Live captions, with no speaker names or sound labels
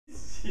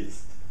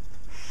Jeez.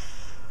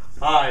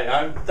 Hi,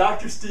 I'm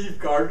Dr. Steve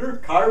Gardner,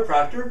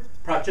 chiropractor,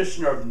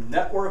 practitioner of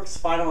Network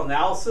Spinal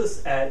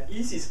Analysis at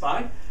Easy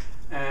Spine,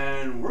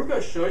 and we're going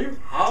to show you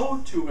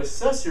how to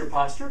assess your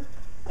posture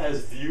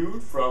as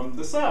viewed from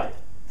the side,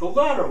 the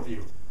lateral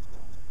view.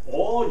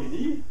 All you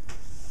need,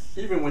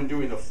 even when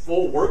doing the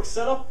full work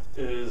setup,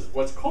 is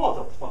what's called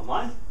a plumb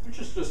line, which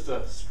is just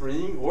a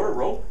string or a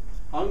rope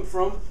hung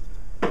from,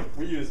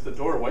 we use the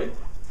doorway.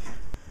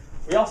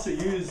 We also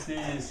use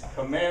these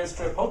command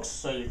strip hooks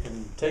so you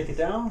can take it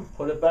down,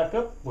 put it back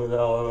up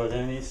without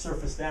any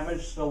surface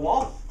damage to the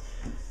wall.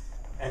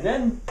 And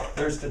then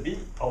there's to be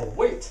a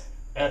weight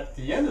at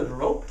the end of the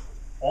rope,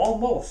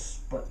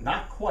 almost, but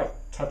not quite,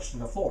 touching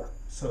the floor,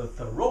 so that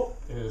the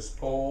rope is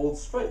pulled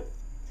straight.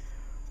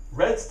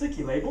 Red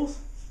sticky labels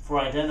for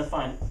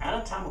identifying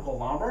anatomical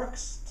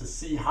landmarks to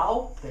see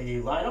how they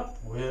line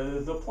up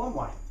with the plumb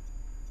line.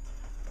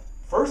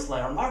 First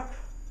landmark,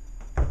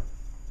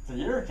 the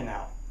ear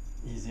canal.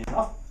 Easy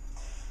enough.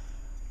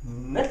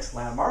 Next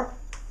landmark,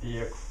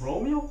 the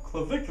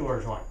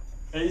acromioclavicular joint,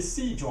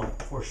 AC joint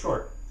for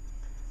short.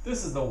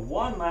 This is the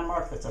one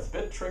landmark that's a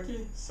bit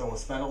tricky, so we'll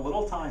spend a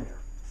little time here.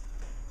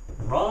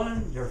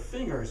 Run your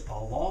fingers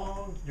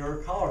along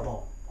your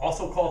collarbone,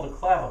 also called the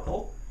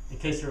clavicle, in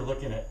case you're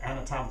looking at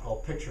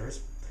anatomical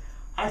pictures.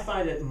 I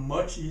find it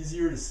much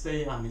easier to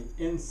stay on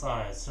the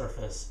inside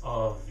surface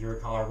of your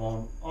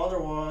collarbone.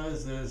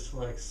 Otherwise, it's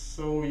like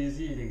so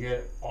easy to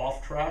get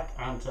off track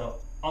onto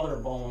other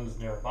bones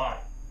nearby.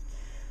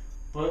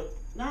 But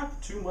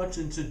not too much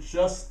into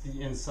just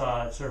the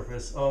inside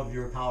surface of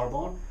your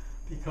collarbone,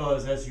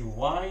 because as you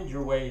wind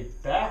your way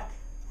back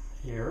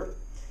here,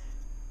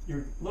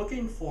 you're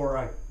looking for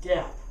a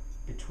gap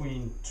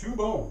between two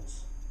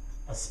bones,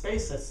 a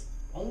space that's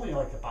only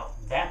like about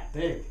that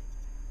big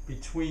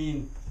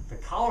between the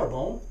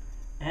collarbone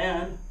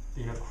and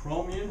the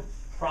acromion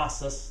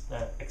process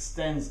that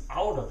extends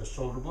out of the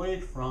shoulder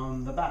blade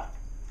from the back.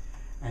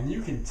 And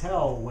you can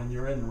tell when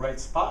you're in the right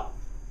spot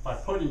by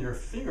putting your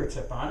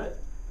fingertip on it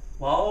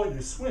while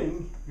you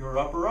swing your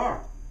upper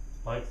arm,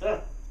 like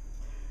that.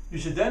 You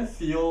should then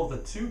feel the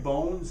two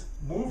bones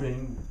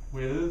moving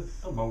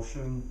with the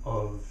motion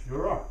of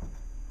your arm.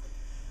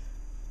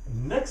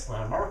 Next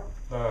landmark,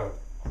 the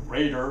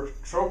greater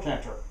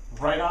trochanter,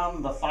 right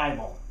on the thigh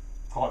bone,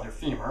 called your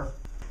femur.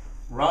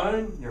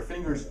 Run your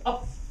fingers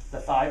up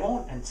the thigh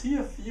bone until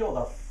you feel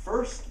the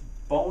first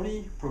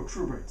bony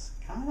protuberance,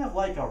 kind of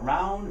like a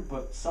round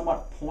but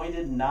somewhat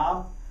pointed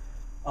knob,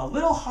 a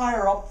little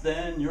higher up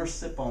than your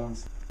sit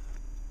bones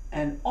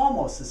and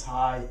almost as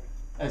high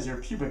as your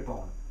pubic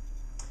bone.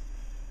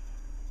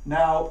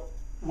 Now,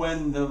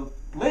 when the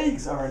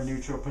legs are in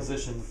neutral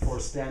position for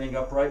standing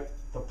upright,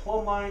 the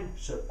plumb line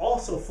should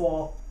also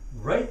fall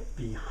right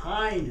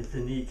behind the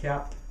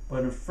kneecap,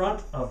 but in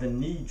front of the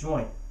knee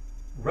joint,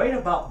 right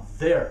about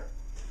there.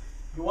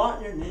 You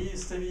want your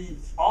knees to be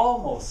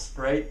almost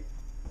straight,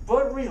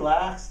 but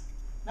relaxed,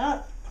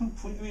 not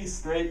completely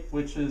straight,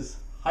 which is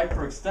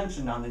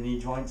hyperextension on the knee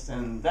joints,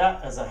 and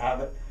that as a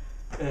habit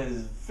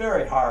is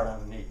very hard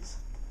on the knees.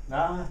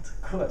 Not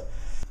good.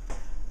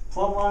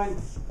 Plumb line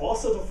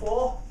also to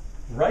fall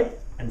right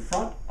in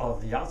front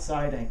of the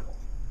outside ankle.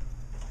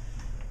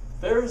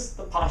 There's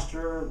the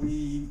posture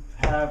we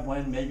have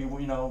when maybe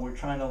we're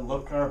trying to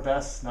look our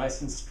best,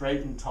 nice and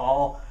straight and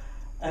tall.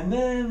 And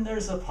then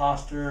there's a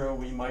posture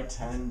we might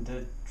tend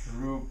to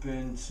droop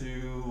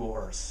into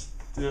or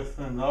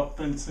stiffen up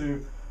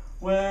into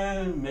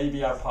when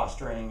maybe our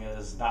posturing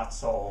is not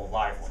so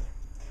lively.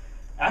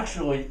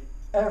 Actually,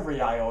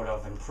 every iota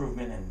of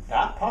improvement in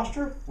that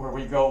posture, where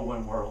we go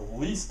when we're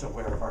least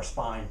aware of our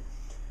spine,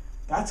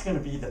 that's going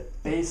to be the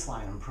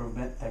baseline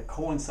improvement that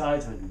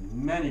coincides with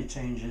many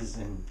changes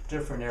in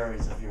different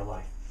areas of your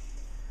life.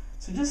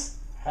 So just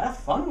have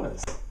fun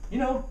with it.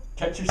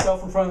 Catch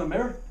yourself in front of the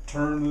mirror,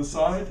 turn to the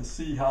side to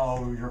see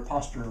how your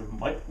posture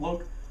might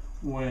look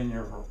when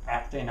you're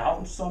acting out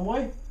in some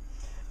way.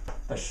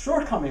 The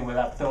shortcoming with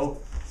that, though,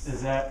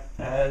 is that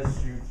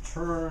as you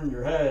turn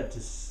your head to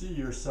see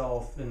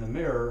yourself in the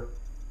mirror,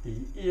 the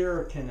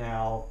ear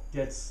canal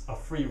gets a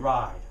free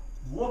ride,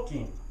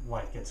 looking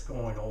like it's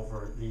going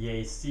over the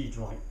AC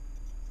joint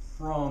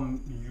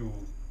from you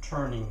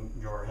turning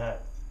your head,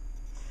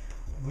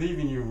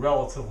 leaving you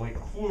relatively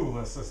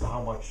clueless as to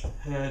how much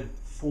head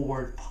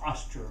forward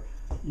posture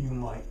you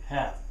might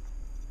have.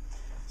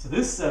 So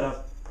this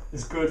setup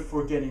is good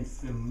for getting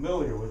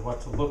familiar with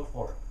what to look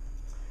for.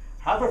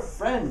 Have a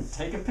friend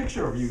take a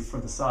picture of you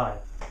from the side,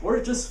 or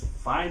just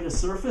find a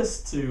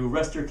surface to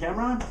rest your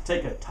camera on,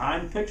 take a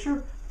timed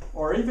picture,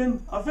 or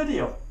even a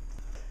video.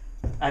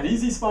 At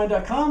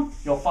easyspine.com,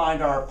 you'll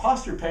find our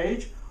posture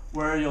page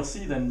where you'll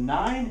see the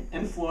 9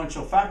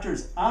 influential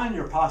factors on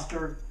your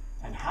posture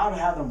and how to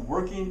have them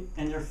working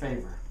in your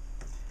favor.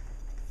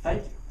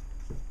 Thank you.